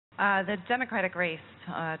The Democratic race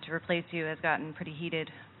to replace you has gotten pretty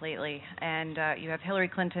heated lately, and you have Hillary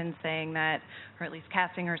Clinton saying that, or at least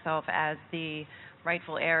casting herself as the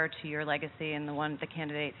rightful heir to your legacy and the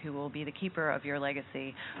candidate who will be the keeper of your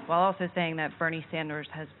legacy, while also saying that Bernie Sanders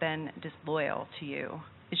has been disloyal to you.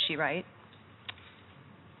 Is she right?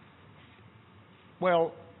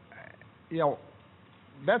 Well, you know,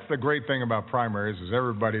 that's the great thing about primaries is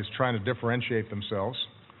everybody's trying to differentiate themselves.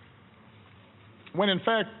 When in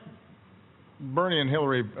fact, Bernie and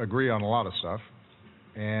Hillary agree on a lot of stuff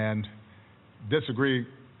and disagree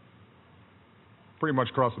pretty much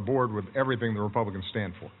across the board with everything the Republicans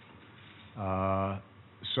stand for.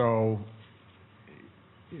 So,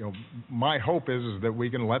 you know, my hope is that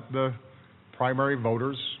we can let the primary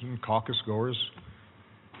voters and caucus goers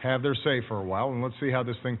have their say for a while, and let's see how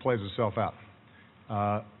this thing plays itself out.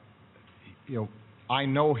 You know, I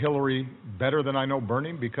know Hillary better than I know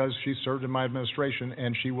Bernie because she served in my administration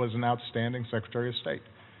and she was an outstanding Secretary of State.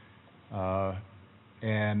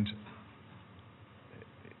 And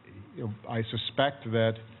you know, I suspect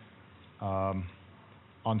that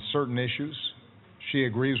on certain issues she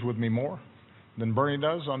agrees with me more than Bernie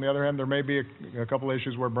does. On the other hand, there may be a couple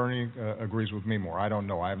issues where Bernie agrees with me more. I don't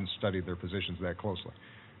know. I haven't studied their positions that closely.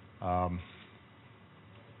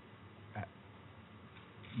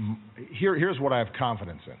 Here's what I have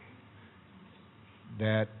confidence in,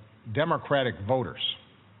 that Democratic voters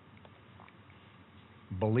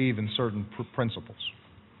believe in certain principles.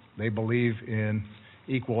 They believe in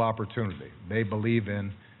equal opportunity. They believe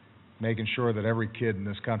in making sure that every kid in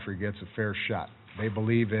this country gets a fair shot. They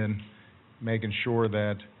believe in making sure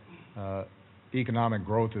that economic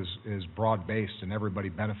growth is broad-based and everybody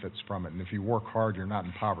benefits from it, and if you work hard, you're not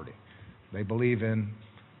in poverty. They believe in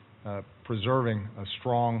preserving a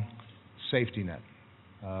strong safety net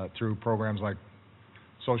through programs like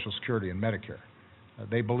Social Security and Medicare.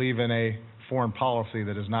 They believe in a foreign policy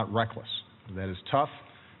that is not reckless, that is tough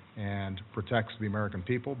and protects the American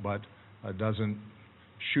people, but doesn't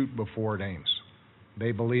shoot before it aims.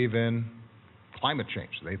 They believe in climate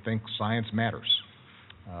change. They think science matters.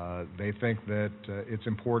 They think that it's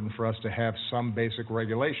important for us to have some basic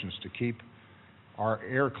regulations to keep our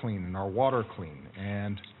air clean and our water clean,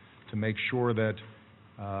 and to make sure that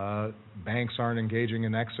banks aren't engaging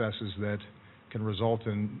in excesses that can result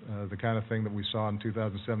in the kind of thing that we saw in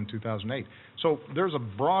 2007, 2008. So there's a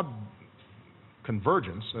broad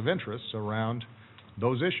convergence of interests around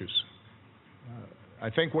those issues. I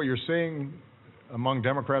think what you're seeing among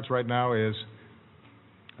Democrats right now is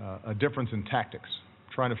a difference in tactics,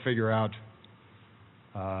 trying to figure out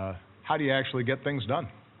how do you actually get things done?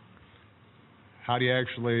 How do you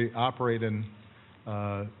actually operate in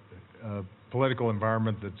a political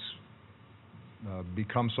environment that's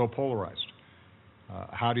become so polarized?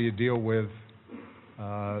 How do you deal with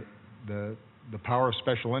the power of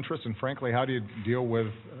special interests? And frankly, how do you deal with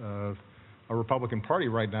a Republican Party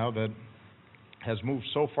right now that has moved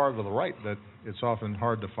so far to the right that it's often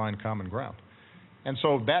hard to find common ground? And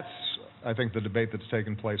so that's, I think, the debate that's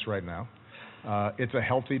taking place right now. It's a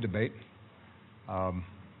healthy debate.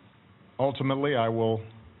 Ultimately, I will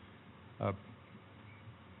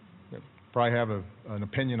probably have an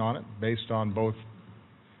opinion on it based on both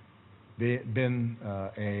being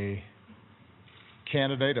a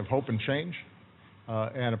candidate of hope and change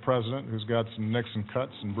and a president who's got some nicks and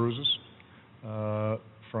cuts and bruises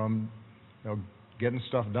from getting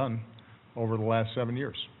stuff done over the last 7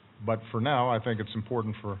 years. But for now, I think it's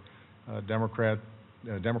important for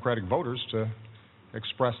Democratic voters to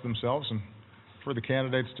express themselves and for the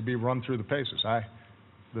candidates to be run through the paces.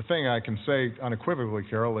 The thing I can say unequivocally,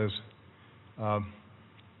 Carol, is I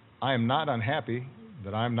am not unhappy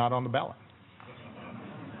that I'm not on the ballot.